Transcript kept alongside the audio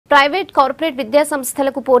Private corporate విద్యా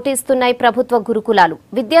సంస్థలకు పోటీస్తున్నాయి ప్రభుత్వ గురుకులాలు.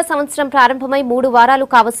 విద్యా సంవత్సరం ప్రారంభమై 3 వారాలు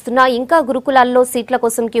కావస్తున్నా ఇంకా గురుకులాల్లో సీట్ల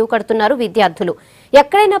కోసం క్యూ కడుతున్నారు విద్యార్థులు.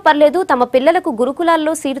 ఎక్కడైనా పర్లేదు తమ పిల్లలకు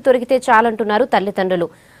గురుకులాల్లో సీటు దొరికితే చాలంటున్నారు తల్లిదండ్రులు.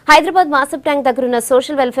 హైదరాబాద్ మాసప్ ట్యాంక్ దగ్గరున్న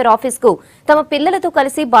సోషల్ వెల్ఫేర్ ఆఫీస్ కు తమ పిల్లలతో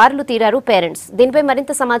కలిసి బారులు తీరారు పేరెంట్స్. దీనిపై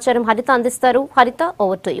మరింత సమాచారం హరిత అందిస్తారు. హరిత,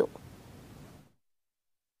 ఓవర్ టు యు.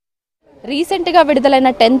 రీసెంట్గా విడుదలైన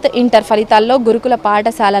 10th ఇంటర్ ఫలితాల్లో గురుకుల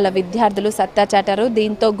పాఠశాలల విద్యార్థులు సత్తా చాటారు.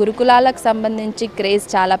 దీంతో గురుకులాలకు సంబంధించి క్రేజ్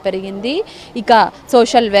చాలా పెరిగింది. ఇక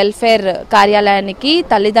సోషల్ వెల్ఫేర్ కార్యాలయానికి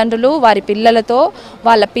తల్లిదండ్రులు వారి పిల్లలతో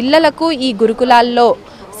వాళ్ళ పిల్లలకు ఈ గురుకులాల్లో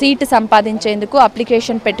సీటు సంపాదించేందుకు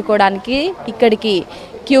అప్లికేషన్ పెట్టుకోవడానికి ఇక్కడికి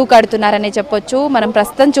క్యూ కడుతున్నారనే చెప్పొచ్చు. మనం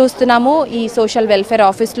ప్రస్తుతం చూస్తున్నాము, ఈ సోషల్ వెల్ఫేర్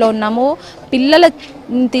ఆఫీస్లో ఉన్నాము. పిల్లల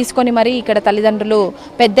తీసుకొని మరి ఇక్కడ తల్లిదండ్రులు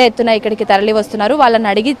పెద్ద ఎత్తున ఇక్కడికి తరలి వస్తున్నారు. వాళ్ళని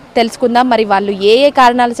అడిగి తెలుసుకుందాం మరి వాళ్ళు ఏ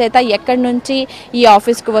కారణాల చేత ఎక్కడి నుంచి ఈ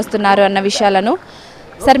ఆఫీస్కు వస్తున్నారు అన్న విషయాలను.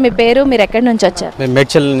 సార్, మీ పేరు, మీరు ఎక్కడి నుంచి వచ్చారు? మేము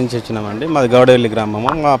మేడ్చల్ నుంచి వచ్చినామండి. మాది గౌడవెల్లి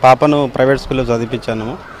గ్రామము. మా పాపను ప్రైవేట్ స్కూల్లో చదివించాను.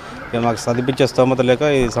 మాకు చదివించే స్తోమత లేక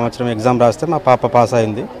ఈ సంవత్సరం ఎగ్జామ్ రాస్తే మా పాప పాస్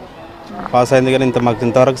అయింది కానీ మాకు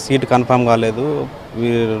ఇంతవరకు సీట్ కన్ఫర్మ్ కాలేదు.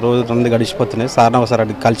 రోజు 2 గడిచిపోతున్నాయి. సార్ని ఒకసారి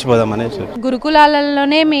అడిగి కలిసిపోదామని.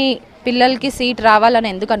 గురుకులాలలోనే మీ పిల్లలకి సీట్ రావాలని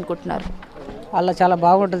ఎందుకు అనుకుంటున్నారు? అలా చాలా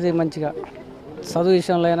బాగుంటుంది. మంచిగా చదువు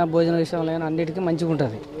విషయంలో అయినా భోజన విషయంలో అయినా అన్నిటికీ మంచిగా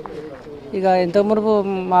ఉంటుంది. ఇక ఇంతకుమునుపు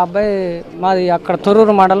మా అబ్బాయి మాది అక్కడ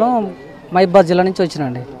తొర్రూరు మండలం మహిబాద్ జిల్లా నుంచి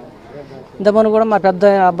వచ్చినండి. ఇంతకుముందు కూడా మా పెద్ద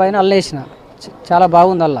అబ్బాయిని అల్లేసిన, చాలా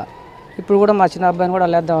బాగుంది అలా. ఇప్పుడు కూడా మా చిన్న అబ్బాయిని కూడా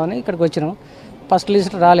అల్లేద్దామని ఇక్కడికి వచ్చినాం. ఫస్ట్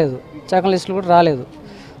లిస్ట్ రాలేదు, సెకండ్ లిస్టులు కూడా రాలేదు.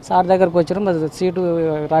 సార్ దగ్గరకు వచ్చినాం, మరి సీటు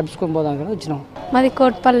రాయించుకొని పోదాం కానీ వచ్చినాం. మాది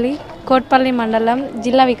కోట్పల్లి మండలం,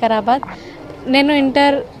 జిల్లా వికారాబాద్. నేను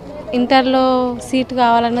ఇంటర్లో సీటు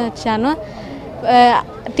కావాలని వచ్చాను.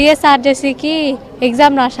 టీఎస్ఆర్జేసీకి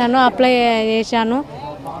ఎగ్జామ్ రాశాను, అప్లై చేశాను.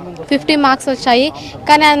 50 మార్క్స్ వచ్చాయి.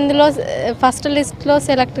 కానీ అందులో ఫస్ట్ లిస్ట్లో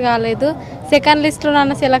సెలెక్ట్ కాలేదు. సెకండ్ లిస్ట్లో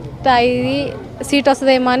నన్ను సెలెక్ట్ అయ్యి సీట్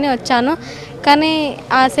వస్తుందేమో అని వచ్చాను. కానీ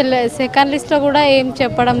ఆ సెకండ్ లిస్ట్లో కూడా ఏం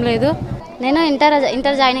చెప్పడం లేదు. నేను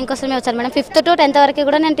ఇంటర్ జాయినింగ్ కోసమే వచ్చాను మేడం. 5th to 10th వరకు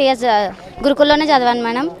కూడా నేను టీఎస్ గురుకుల్లోనే చదివాను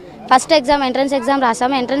madam. First exam entrance exam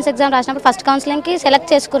రాసాము. Entrance exam రాసినప్పుడు ఫస్ట్ కౌన్సిలింగ్కి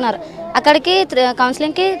సెలెక్ట్ చేసుకున్నారు. అక్కడికి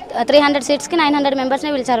కౌన్సిలింగ్కి 300 సీట్స్కి 900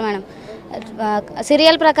 మెంబర్స్ని పిలిచారు మేడం.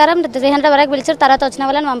 సీరియల్ ప్రకారం 300 వరకు పిలిచారు. తర్వాత వచ్చిన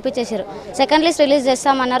వాళ్ళని పంపించేసారు. సెకండ్ లిస్ట్ రిలీజ్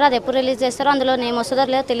చేస్తామన్నారు. అది ఎప్పుడు రిలీజ్ చేస్తారో, అందులో నేమ్ వస్తుందో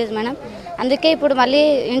లేదో తెలియదు మేడం. అందుకే ఇప్పుడు మళ్ళీ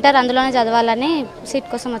ఇంటర్ అందులోనే చదవాలని సీట్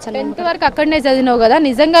కోసం వచ్చాను. 10th వరకు అక్కడనే చదివినావు కదా,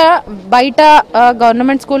 నిజంగా బయట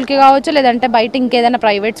గవర్నమెంట్ స్కూల్కి కావచ్చు లేదంటే బయట ఇంకేదైనా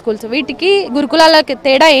ప్రైవేట్ స్కూల్స్, వీటికి గురుకులాలకి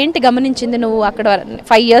తేడా ఏంటి గమనించింది నువ్వు? అక్కడ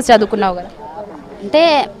 5 years చదువుకున్నావు కదా. అంటే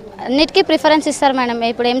అన్నిటికీ ప్రిఫరెన్స్ ఇస్తారు మేడం.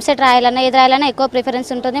 ఇప్పుడు ఎంసెట్ రాయాలన్నా ఏది రాయాలన్నా ఎక్కువ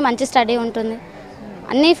ప్రిఫరెన్స్ ఉంటుంది. మంచి స్టడీ ఉంటుంది.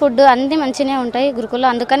 అన్ని ఫుడ్ అన్నీ మంచిగానే ఉంటాయి గురుకుల్లో.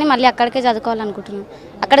 అందుకని మళ్ళీ అక్కడికే చదువుకోవాలనుకుంటున్నాను.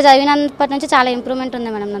 అక్కడ చదివినప్పటి నుంచి చాలా ఇంప్రూవ్మెంట్ ఉంది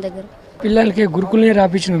మేడం నా దగ్గర. పిల్లలకి గురుకులనే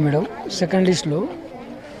రాపించినాం మేడం. సెకండ్ లిస్ట్లో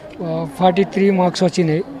 43 మార్క్స్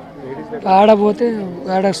వచ్చినాయి.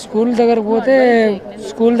 ఆడ స్కూల్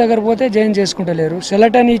దగ్గర పోతే జాయిన్ చేసుకుంటలేరు.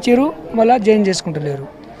 సెలెక్ట్ అని ఇచ్చారు, మళ్ళీ జాయిన్ చేసుకుంటలేరు.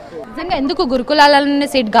 నిజంగా ఎందుకు గురుకులాలనే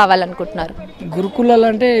సీట్ కావాలనుకుంటున్నారు? గురుకులాలు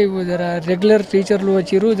అంటే జర రెగ్యులర్ టీచర్లు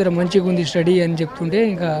వచ్చారు, జర మంచిగా ఉంది స్టడీ అని చెప్తుంటే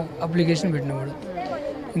ఇంకా అప్లికేషన్ పెట్టినాం మేడం.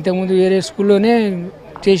 ఇంతకుముందు వేరే స్కూల్లోనే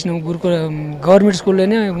చేసినాం, గవర్నమెంట్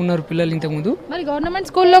స్కూల్లోనే ఉన్నారు పిల్లలు ఇంతకుముందు. మరి గవర్నమెంట్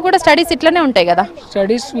స్కూల్లో కూడా స్టడీస్ ఇట్లనే ఉంటాయి కదా?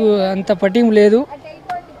 స్టడీస్ అంత పట్టింపు లేదు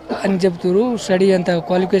అని చెప్తున్నారు. స్టడీ అంత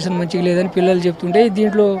క్వాలిఫికేషన్ మంచిగా లేదని పిల్లలు చెప్తుంటే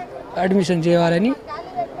దీంట్లో అడ్మిషన్ చేయాలని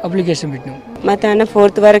అప్లికేషన్ పెట్టినాం. మా తాన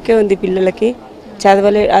 4th వరకే ఉంది పిల్లలకి.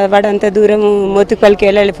 చదవలే, వాడు అంత దూరం మోతుపల్లికి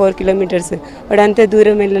వెళ్ళాలి, 4 kilometers. వాడు అంత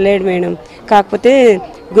దూరం వెళ్ళలేడు మేడం. కాకపోతే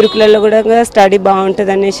గురుకులలో కూడా స్టడీ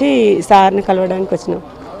బాగుంటుంది అనేసి సార్ని కలవడానికి వచ్చినాం.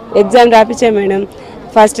 Exam రాపించాం madam.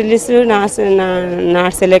 First list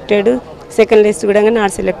not selected, second list కూడా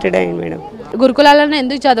నాట్ సెలెక్టెడ్ అయింది మేడం. గురుకులాలను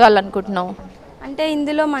ఎందుకు చదవాలనుకుంటున్నావు? అంటే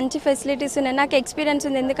ఇందులో మంచి ఫెసిలిటీస్ ఉన్నాయి. నాకు ఎక్స్పీరియన్స్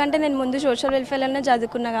ఉంది, ఎందుకంటే నేను ముందు సోషల్ వెల్ఫేర్లోనే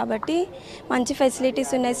చదువుకున్నా కాబట్టి మంచి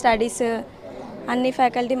ఫెసిలిటీస్ ఉన్నాయి. స్టడీస్ అన్ని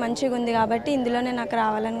ఫ్యాకల్టీ మంచిగా ఉంది కాబట్టి ఇందులోనే నాకు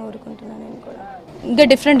రావాలని కోరుకుంటున్నాను. నేను కూడా ఇంకా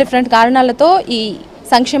డిఫరెంట్ కారణాలతో ఈ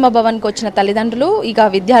సంక్షేమ భవన్కి వచ్చిన తల్లిదండ్రులు ఇక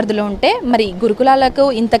విద్యార్థులు ఉంటే మరి గురుకులాలకు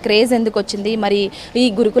ఇంత క్రేజ్ ఎందుకు వచ్చింది? మరి ఈ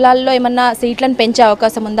గురుకులాల్లో ఏమన్నా సీట్లను పెంచే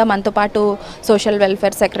అవకాశం ఉందా? మనతో పాటు social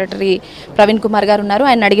welfare secretary Praveen Kumar గారు ఉన్నారు.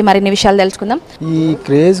 ఆయన అడిగి మరిన్ని విషయాలు తెలుసుకుందాం. ఈ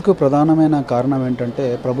క్రేజ్కు ప్రధానమైన కారణం ఏంటంటే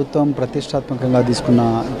ప్రభుత్వం ప్రతిష్టాత్మకంగా తీసుకున్న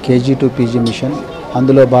KG to PG మిషన్.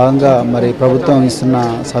 అందులో భాగంగా మరి ప్రభుత్వం ఇస్తున్న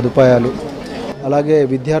సదుపాయాలు, అలాగే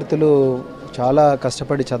విద్యార్థులు చాలా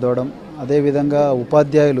కష్టపడి చదవడం, అదేవిధంగా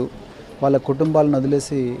ఉపాధ్యాయులు వాళ్ళ కుటుంబాలను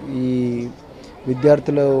వదిలేసి ఈ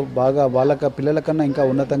విద్యార్థులు బాగా వాళ్ళ పిల్లల కన్నా ఇంకా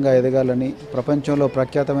ఉన్నతంగా ఎదగాలని, ప్రపంచంలో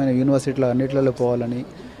ప్రఖ్యాతమైన యూనివర్సిటీలు అన్నిట్లలో పోవాలని,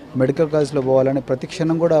 మెడికల్ కాలేజ్లో పోవాలని ప్రతి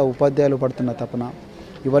క్షణం కూడా ఉపాధ్యాయులు పడుతున్న తపన,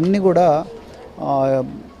 ఇవన్నీ కూడా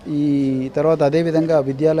ఈ తర్వాత అదేవిధంగా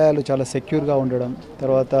విద్యాలయాలు చాలా సెక్యూర్గా ఉండడం,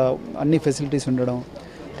 తర్వాత అన్ని ఫెసిలిటీస్ ఉండడం,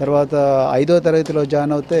 తర్వాత 5వ తరగతిలో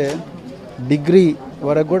జాయిన్ అవుతే డిగ్రీ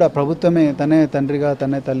వరకు కూడా ప్రభుత్వమే తనే తండ్రిగా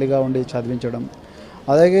తనే తల్లిగా ఉండి చదివించడం,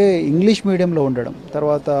 అలాగే ఇంగ్లీష్ మీడియంలో ఉండడం,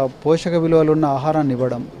 తర్వాత పోషక విలువలు ఉన్న ఆహారాన్ని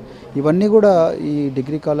ఇవ్వడం, ఇవన్నీ కూడా ఈ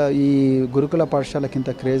ఈ గురుకుల పాఠశాలకి ఇంత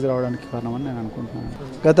క్రేజ్ రావడానికి కారణమని నేను అనుకుంటున్నాను.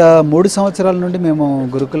 గత 3 సంవత్సరాల నుండి మేము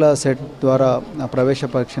గురుకుల సెట్ ద్వారా ప్రవేశ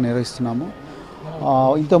పరీక్ష నిర్వహిస్తున్నాము.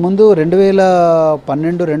 ఇంతకుముందు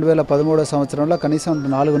 2012, 2013 సంవత్సరంలో కనీసం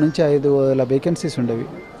 4 నుంచి 5 వేకెన్సీస్ ఉండేవి.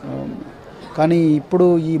 కానీ ఇప్పుడు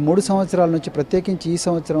ఈ 3 సంవత్సరాల నుంచి ప్రత్యేకించి ఈ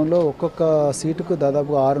సంవత్సరంలో ఒక్కొక్క సీటుకు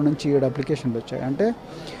దాదాపుగా 6 నుంచి 7 అప్లికేషన్లు వచ్చాయి. అంటే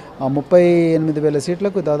 38,000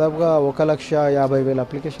 సీట్లకు దాదాపుగా 1,50,000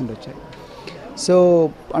 అప్లికేషన్లు వచ్చాయి. సో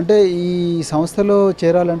అంటే ఈ సంస్థలో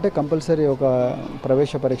చేరాలంటే కంపల్సరీ ఒక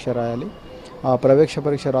ప్రవేశ పరీక్ష రాయాలి. ఆ ప్రవేశ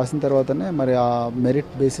పరీక్ష రాసిన తర్వాతనే మరి ఆ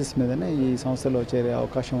మెరిట్ బేసిస్ మీదనే ఈ సంస్థలో చేరే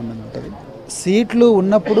అవకాశం ఉంటుంది. సీట్లు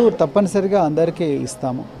ఉన్నప్పుడు తప్పనిసరిగా అందరికీ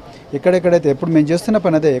ఇస్తాము. ఎక్కడెక్కడైతే ఎప్పుడు మేము చేస్తున్న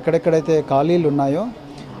పని అదే, ఎక్కడెక్కడైతే ఖాళీలు ఉన్నాయో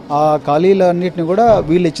ఆ ఖాళీలన్నింటినీ కూడా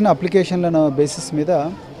వీళ్ళు ఇచ్చిన అప్లికేషన్లను బేసిస్ మీద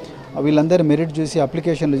వీళ్ళందరూ మెరిట్ చూసి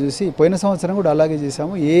అప్లికేషన్లు చూసి పోయిన సంవత్సరం కూడా అలాగే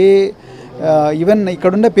చేసాము. ఈవెన్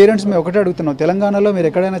ఇక్కడుండే పేరెంట్స్ మేము ఒకటే అడుగుతున్నాం, తెలంగాణలో మీరు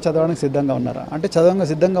ఎక్కడైనా చదవడానికి సిద్ధంగా ఉన్నారా అంటే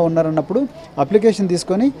సిద్ధంగా ఉన్నారన్నప్పుడు అప్లికేషన్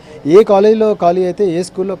తీసుకొని ఏ కాలేజీలో ఖాళీ అయితే ఏ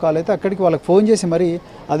స్కూల్లో ఖాళీ అయితే అక్కడికి వాళ్ళకి ఫోన్ చేసి మరి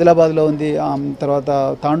ఆదిలాబాద్లో ఉంది, తర్వాత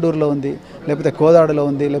తాండూరులో ఉంది, లేకపోతే కోదాడలో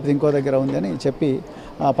ఉంది, లేకపోతే ఇంకో దగ్గర ఉంది అని చెప్పి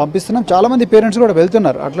పంపిస్తున్నాం. చాలామంది పేరెంట్స్ కూడా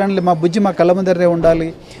వెళ్తున్నారు. అట్లాంటి మా బుజ్జి మా కళ్ళ ముందరే ఉండాలి,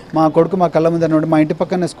 మా కొడుకు మా కళ్ళ ముందరే ఉండాలి, మా ఇంటి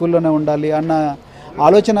పక్కనే స్కూల్లోనే ఉండాలి అన్న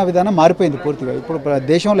ఆలోచన విధానం మారిపోయింది పూర్తిగా. ఇప్పుడు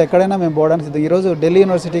దేశంలో ఎక్కడైనా మేము పోవడానికి సిద్ధం. ఈరోజు ఢిల్లీ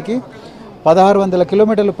యూనివర్సిటీకి 1600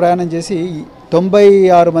 కిలోమీటర్లు ప్రయాణం చేసి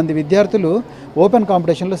 96 మంది విద్యార్థులు ఓపెన్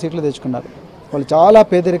కాంపిటీషన్లో సీట్లు తెచ్చుకున్నారు. వాళ్ళు చాలా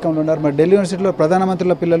పేదరికంలో ఉన్నారు. మరి ఢిల్లీ యూనివర్సిటీలో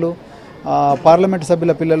ప్రధానమంత్రుల పిల్లలు, పార్లమెంట్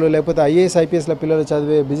సభ్యుల పిల్లలు, లేకపోతే ఐఏఎస్ ఐపీఎస్ల పిల్లలు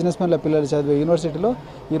చదివే, బిజినెస్ మెన్ల పిల్లలు చదివే యూనివర్సిటీలో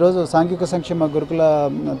ఈరోజు సాంఘిక సంక్షేమ గురుకుల,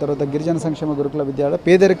 తర్వాత గిరిజన సంక్షేమ గురుకుల విద్యాలయ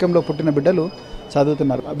పేదరికంలో పుట్టిన బిడ్డలు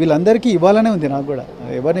చదువుతున్నారు. వీళ్ళందరికీ ఇవ్వాలనే ఉంది నాకు కూడా.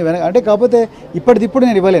 ఎవరిని అంటే కాకపోతే ఇప్పటిదిప్పుడు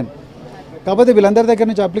నేను ఇవ్వలేను. కాకపోతే వీళ్ళందరి దగ్గర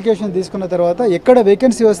నుంచి అప్లికేషన్ తీసుకున్న తర్వాత ఎక్కడ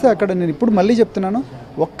వేకెన్సీ వస్తే అక్కడ నేను ఇప్పుడు మళ్ళీ చెప్తున్నాను,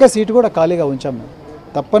 ఒక్క సీటు కూడా ఖాళీగా ఉంచాం మేము.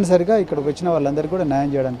 తప్పనిసరిగా ఇక్కడికి వచ్చిన వాళ్ళందరికీ కూడా న్యాయం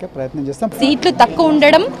చేయడానికి ప్రయత్నం చేస్తాం. సీట్లు తక్కువ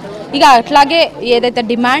ఉండడం, ఇక అట్లాగే ఏదైతే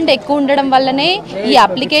డిమాండ్ ఎక్కువ ఉండడం వల్లనే ఈ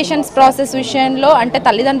అప్లికేషన్స్ ప్రాసెస్ విషయంలో అంటే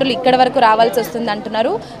తల్లిదండ్రులు ఇక్కడ వరకు రావాల్సి వస్తుంది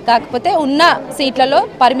అంటున్నారు. కాకపోతే ఉన్న సీట్లలో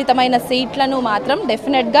పరిమితమైన సీట్లను మాత్రం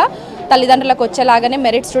డెఫినెట్గా తల్లిదండ్రులకు వచ్చేలాగానే,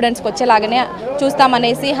 మెరిట్ స్టూడెంట్స్కి వచ్చేలాగానే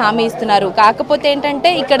చూస్తామనేసి హామీ ఇస్తున్నారు. కాకపోతే ఏంటంటే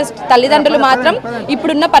ఇక్కడ తల్లిదండ్రులు మాత్రం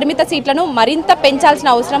ఇప్పుడున్న పరిమిత సీట్లను మరింత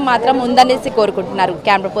పెంచాల్సిన అవసరం మాత్రం ఉందనేసి కోరుకుంటున్నారు.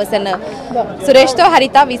 కెమెరా పర్సన్ సురేష్తో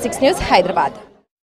హరిత, V6 న్యూస్, హైదరాబాద్.